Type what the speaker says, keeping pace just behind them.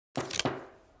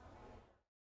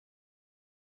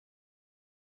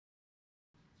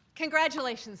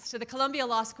Congratulations to the Columbia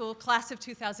Law School class of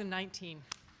 2019.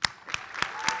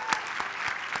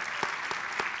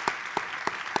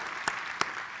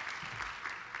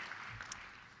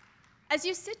 As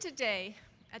you sit today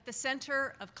at the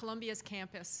center of Columbia's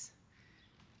campus,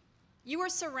 you are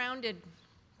surrounded,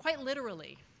 quite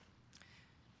literally,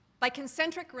 by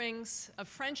concentric rings of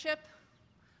friendship,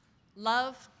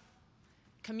 love,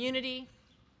 community,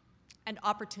 and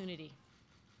opportunity.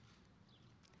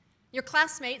 Your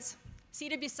classmates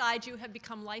seated beside you have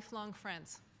become lifelong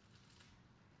friends.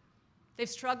 They've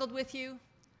struggled with you,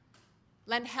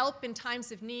 lent help in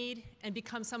times of need, and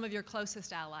become some of your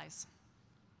closest allies.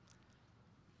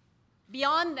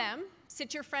 Beyond them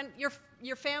sit your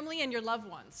family and your loved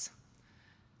ones.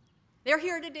 They're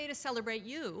here today to celebrate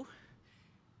you,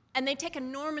 and they take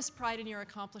enormous pride in your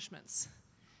accomplishments.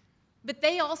 But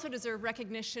they also deserve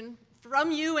recognition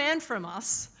from you and from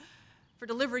us for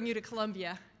delivering you to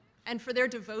Columbia and for their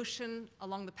devotion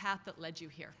along the path that led you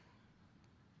here.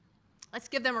 Let's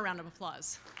give them a round of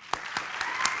applause.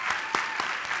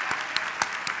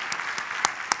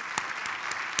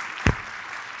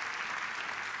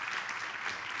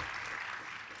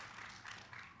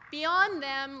 Beyond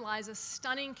them lies a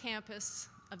stunning campus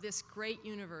of this great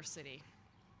university.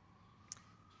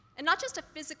 And not just a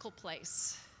physical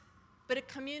place, but a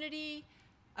community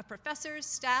of professors,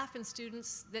 staff, and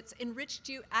students that's enriched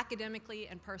you academically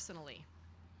and personally.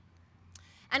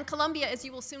 And Columbia, as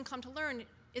you will soon come to learn,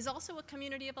 is also a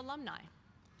community of alumni.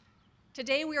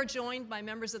 Today we are joined by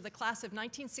members of the class of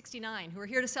 1969 who are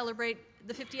here to celebrate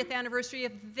the 50th anniversary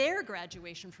of their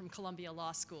graduation from Columbia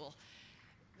Law School.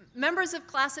 Members of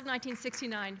class of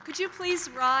 1969, could you please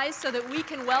rise so that we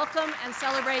can welcome and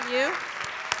celebrate you?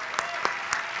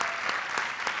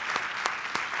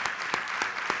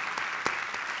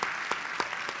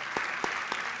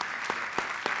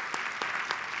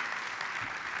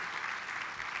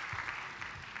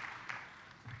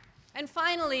 And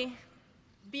finally,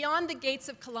 beyond the gates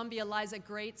of Columbia lies a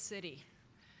great city,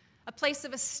 a place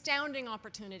of astounding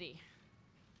opportunity.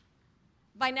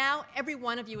 By now, every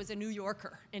one of you is a New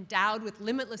Yorker, endowed with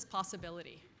limitless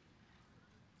possibility.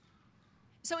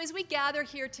 So as we gather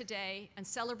here today and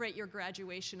celebrate your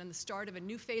graduation and the start of a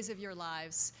new phase of your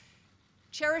lives,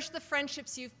 cherish the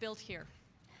friendships you've built here.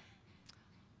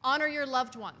 Honor your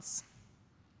loved ones.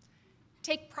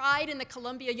 Take pride in the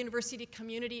Columbia University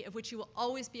community of which you will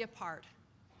always be a part.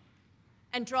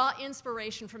 And draw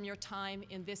inspiration from your time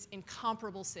in this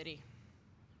incomparable city.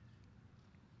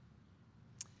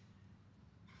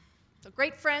 So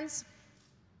great friends,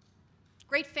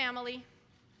 great family,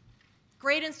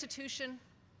 great institution,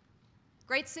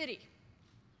 great city.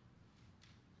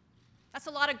 That's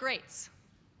a lot of greats.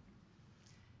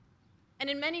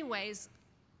 And in many ways,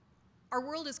 our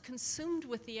world is consumed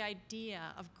with the idea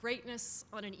of greatness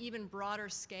on an even broader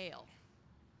scale.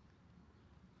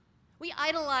 We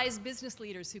idolize business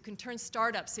leaders who can turn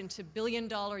startups into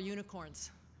billion-dollar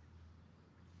unicorns.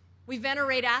 We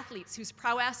venerate athletes whose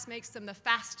prowess makes them the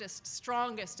fastest,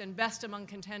 strongest, and best among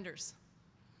contenders.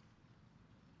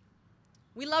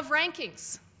 We love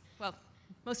rankings, well,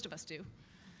 most of us do,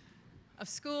 of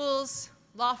schools,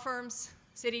 law firms,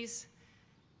 cities,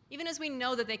 even as we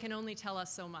know that they can only tell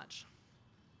us so much.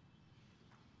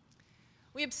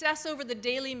 We obsess over the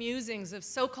daily musings of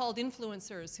so-called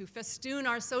influencers who festoon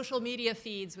our social media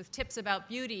feeds with tips about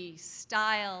beauty,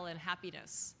 style, and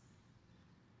happiness.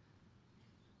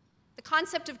 The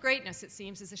concept of greatness, it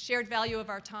seems, is a shared value of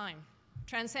our time,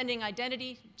 transcending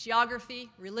identity, geography,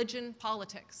 religion,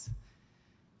 politics.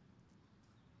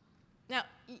 Now,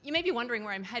 you may be wondering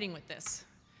where I'm heading with this.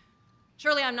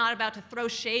 Surely I'm not about to throw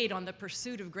shade on the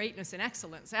pursuit of greatness and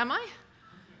excellence, am I?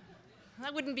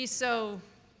 That wouldn't be so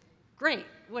great,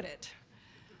 would it?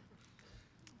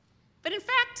 But in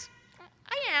fact,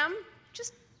 I am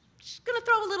just going to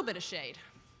throw a little bit of shade.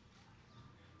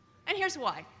 And here's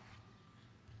why.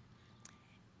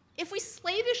 If we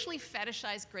slavishly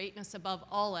fetishize greatness above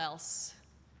all else,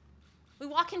 we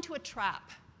walk into a trap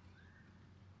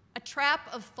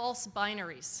of false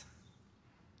binaries.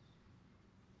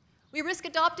 We risk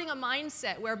adopting a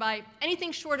mindset whereby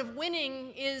anything short of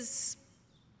winning is,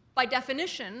 by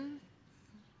definition,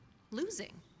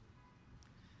 losing.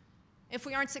 If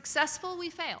we aren't successful, we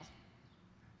fail.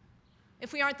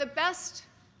 If we aren't the best,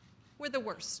 we're the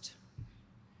worst.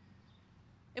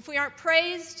 If we aren't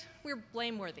praised, we're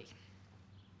blameworthy.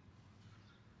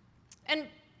 And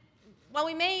while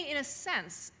we may, in a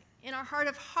sense, in our heart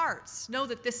of hearts, know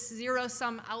that this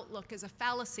zero-sum outlook is a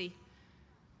fallacy,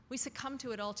 we succumb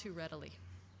to it all too readily.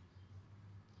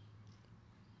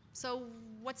 So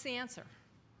what's the answer?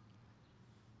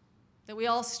 That we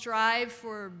all strive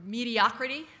for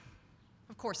mediocrity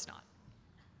Of course not.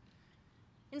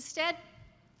 Instead,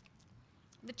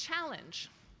 the challenge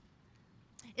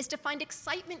is to find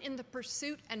excitement in the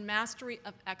pursuit and mastery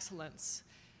of excellence,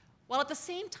 while at the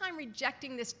same time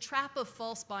rejecting this trap of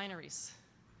false binaries.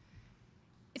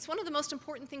 It's one of the most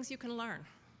important things you can learn.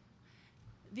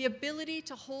 The ability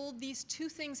to hold these two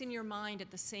things in your mind at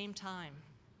the same time,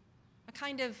 a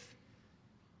kind of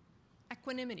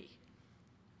equanimity.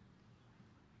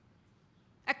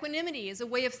 Equanimity is a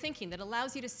way of thinking that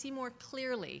allows you to see more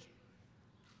clearly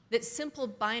that simple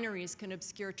binaries can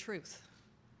obscure truth,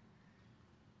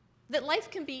 that life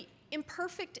can be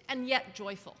imperfect and yet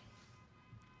joyful.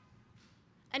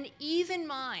 An even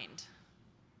mind,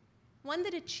 one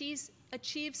that achieves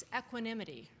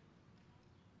equanimity,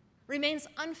 remains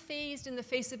unfazed in the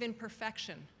face of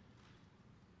imperfection,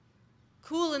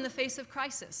 cool in the face of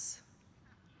crisis,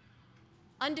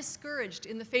 undiscouraged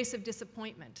in the face of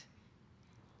disappointment.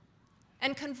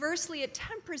 And conversely, it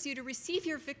tempers you to receive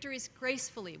your victories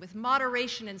gracefully, with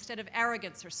moderation instead of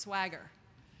arrogance or swagger.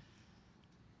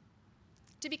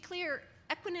 To be clear,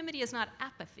 equanimity is not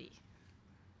apathy,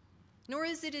 nor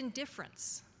is it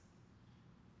indifference.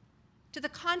 To the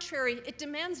contrary, it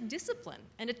demands discipline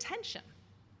and attention.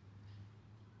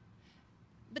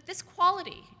 But this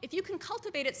quality, if you can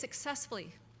cultivate it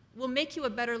successfully, will make you a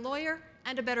better lawyer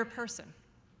and a better person.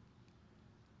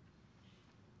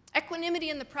 Equanimity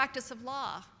in the practice of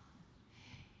law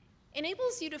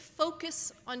enables you to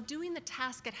focus on doing the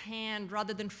task at hand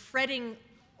rather than fretting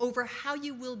over how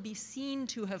you will be seen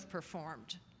to have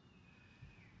performed.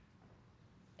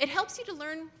 It helps you to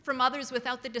learn from others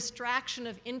without the distraction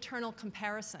of internal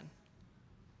comparison.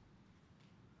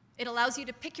 It allows you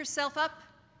to pick yourself up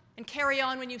and carry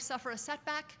on when you suffer a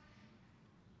setback,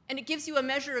 and it gives you a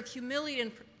measure of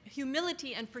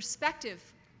humility and perspective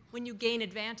when you gain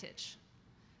advantage.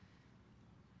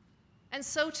 And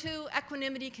so too,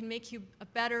 equanimity can make you a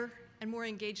better and more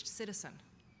engaged citizen.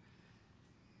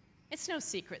 It's no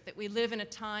secret that we live in a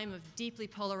time of deeply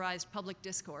polarized public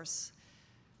discourse,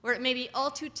 where it may be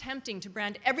all too tempting to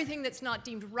brand everything that's not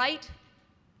deemed right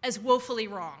as woefully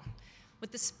wrong,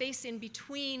 with the space in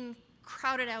between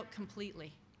crowded out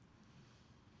completely.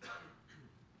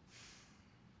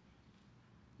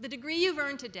 The degree you've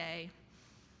earned today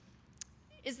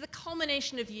is the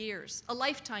culmination of years, a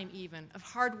lifetime even, of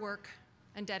hard work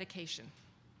and dedication.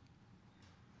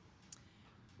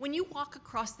 When you walk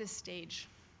across this stage,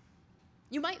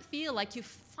 you might feel like you've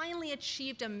finally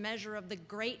achieved a measure of the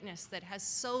greatness that has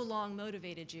so long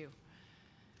motivated you.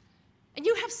 And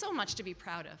you have so much to be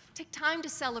proud of. Take time to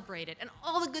celebrate it and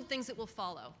all the good things that will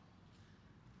follow.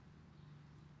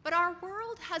 But our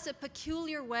world has a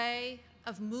peculiar way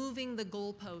of moving the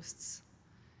goalposts.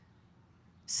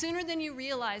 Sooner than you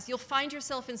realize, you'll find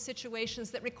yourself in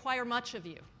situations that require much of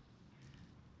you.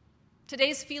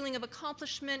 Today's feeling of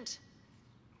accomplishment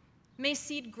may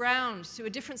cede ground to a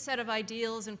different set of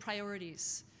ideals and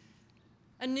priorities,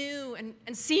 a new and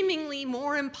seemingly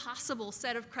more impossible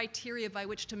set of criteria by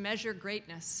which to measure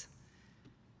greatness.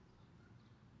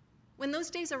 When those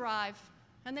days arrive,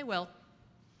 and they will,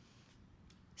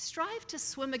 strive to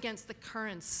swim against the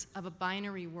currents of a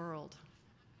binary world.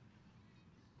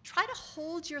 Try to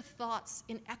hold your thoughts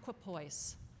in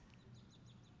equipoise,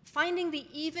 finding the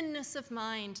evenness of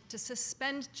mind to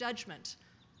suspend judgment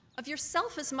of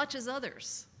yourself as much as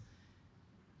others,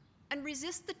 and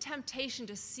resist the temptation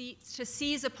to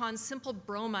seize upon simple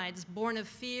bromides born of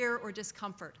fear or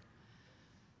discomfort.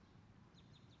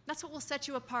 That's what will set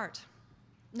you apart,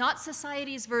 not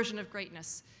society's version of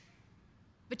greatness,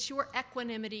 but your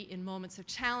equanimity in moments of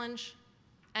challenge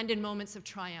and in moments of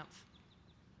triumph.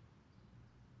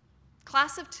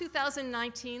 Class of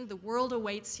 2019, the world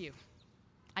awaits you.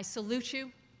 I salute you,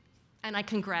 and I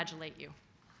congratulate you.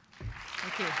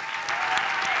 Thank you.